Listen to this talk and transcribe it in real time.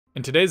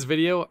In today's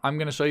video, I'm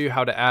going to show you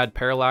how to add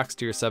Parallax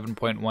to your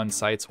 7.1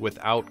 sites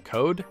without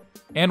code,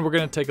 and we're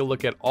going to take a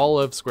look at all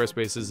of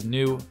Squarespace's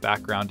new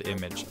background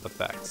image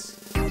effects.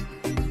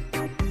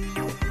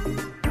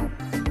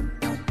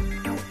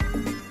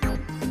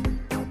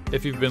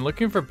 If you've been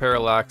looking for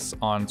Parallax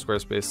on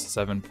Squarespace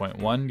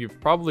 7.1, you've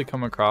probably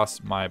come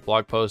across my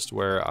blog post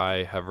where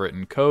I have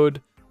written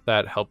code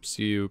that helps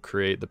you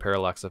create the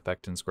Parallax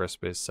effect in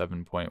Squarespace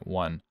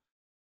 7.1.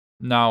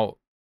 Now,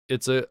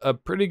 it's a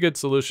pretty good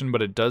solution,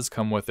 but it does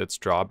come with its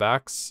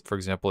drawbacks. For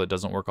example, it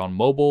doesn't work on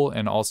mobile,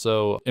 and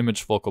also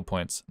image focal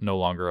points no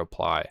longer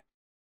apply.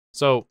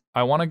 So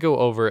I want to go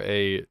over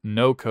a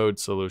no-code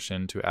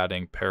solution to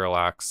adding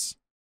Parallax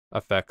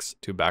effects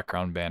to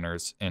background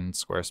banners in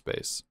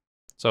Squarespace.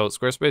 So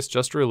Squarespace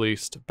just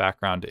released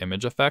background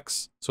image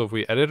effects. So if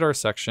we edit our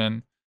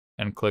section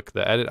and click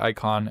the edit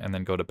icon and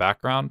then go to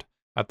background,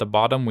 at the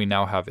bottom we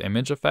now have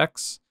image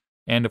effects.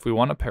 And if we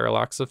want a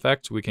parallax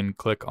effect, we can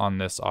click on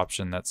this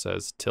option that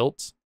says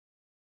tilt.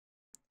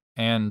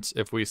 And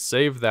if we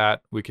save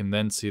that, we can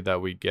then see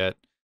that we get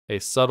a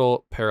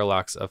subtle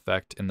parallax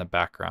effect in the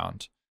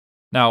background.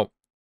 Now,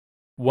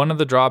 one of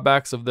the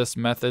drawbacks of this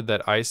method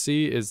that I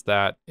see is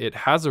that it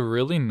has a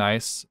really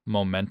nice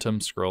momentum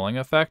scrolling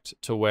effect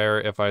to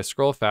where if I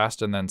scroll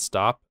fast and then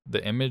stop,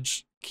 the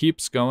image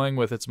keeps going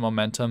with its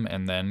momentum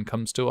and then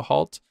comes to a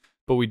halt,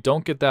 but we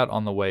don't get that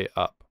on the way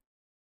up.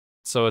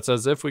 So it's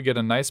as if we get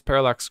a nice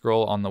parallax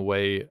scroll on the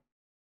way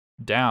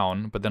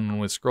down, but then when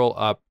we scroll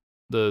up,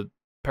 the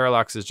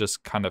parallax is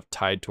just kind of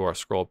tied to our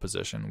scroll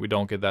position. We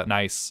don't get that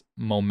nice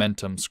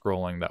momentum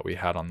scrolling that we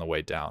had on the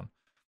way down.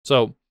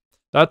 So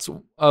that's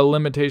a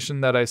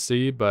limitation that I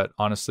see, but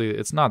honestly,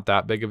 it's not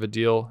that big of a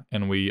deal.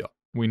 And we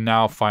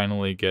now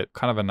finally get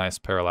kind of a nice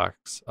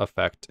parallax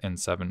effect in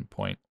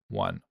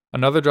 7.1.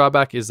 Another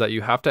drawback is that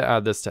you have to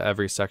add this to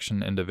every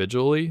section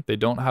individually. They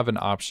don't have an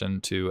option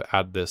to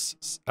add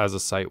this as a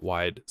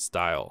site-wide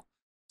style.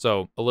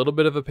 So a little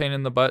bit of a pain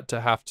in the butt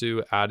to have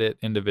to add it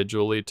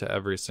individually to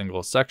every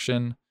single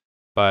section,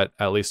 but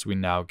at least we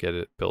now get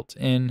it built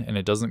in, and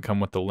it doesn't come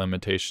with the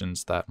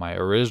limitations that my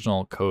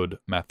original code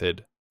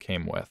method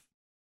came with.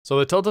 So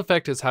the tilt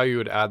effect is how you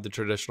would add the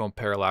traditional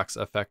parallax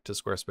effect to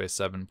Squarespace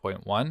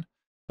 7.1.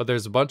 But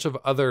there's a bunch of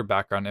other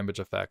background image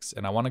effects,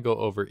 and I want to go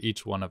over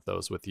each one of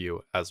those with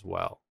you as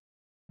well.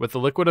 With the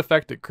liquid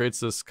effect, it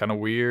creates this kind of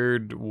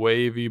weird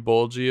wavy,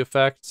 bulgy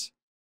effect,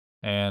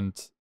 and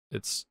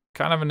it's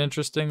kind of an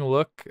interesting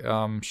look.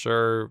 I'm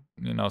sure,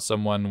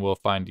 someone will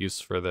find use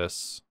for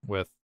this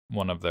with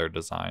one of their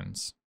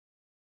designs.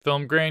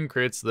 Film grain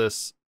creates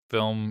this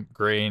film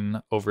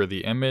grain over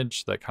the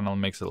image that kind of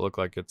makes it look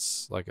like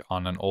it's like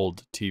on an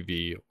old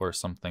TV or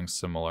something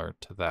similar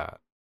to that.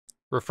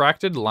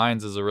 Refracted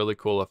lines is a really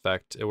cool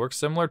effect. It works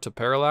similar to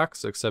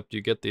Parallax, except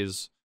you get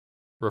these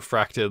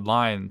refracted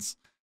lines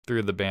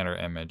through the banner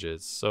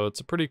images. So it's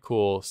a pretty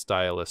cool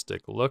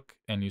stylistic look,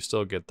 and you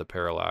still get the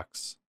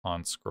parallax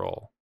on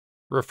scroll.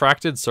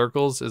 Refracted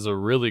circles is a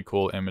really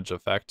cool image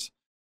effect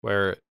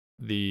where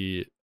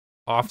the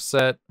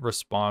offset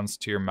responds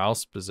to your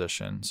mouse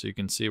position. So you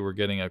can see we're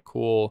getting a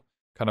cool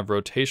kind of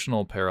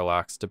rotational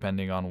parallax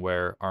depending on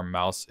where our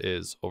mouse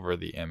is over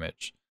the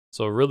image.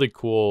 So a really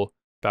cool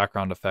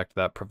background effect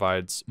that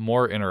provides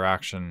more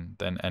interaction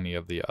than any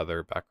of the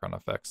other background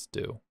effects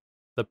do.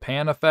 The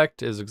pan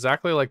effect is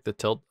exactly like the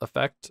tilt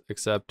effect,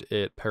 except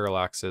it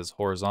parallaxes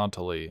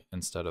horizontally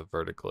instead of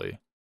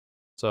vertically.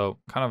 So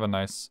kind of a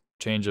nice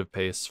change of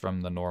pace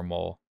from the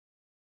normal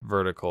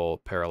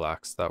vertical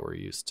parallax that we're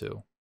used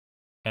to.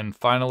 And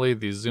finally,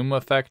 the zoom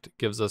effect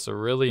gives us a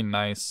really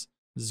nice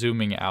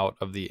zooming out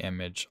of the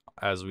image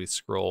as we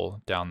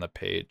scroll down the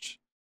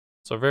page.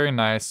 So very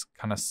nice,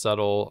 kind of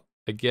subtle.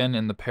 Again,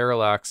 in the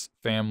parallax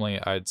family,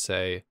 I'd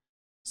say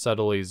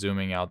subtly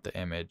zooming out the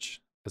image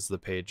as the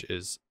page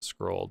is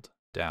scrolled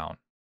down.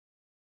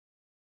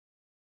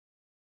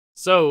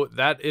 So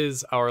that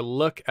is our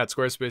look at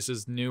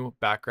Squarespace's new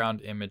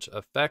background image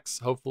effects.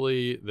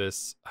 Hopefully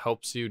this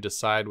helps you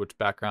decide which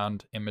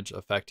background image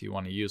effect you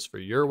want to use for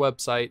your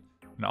website,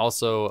 and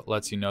also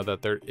lets you know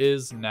that there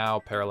is now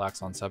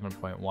Parallax on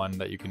 7.1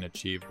 that you can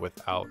achieve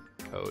without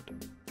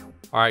code.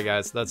 All right,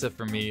 guys, that's it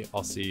for me.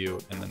 I'll see you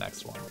in the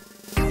next one.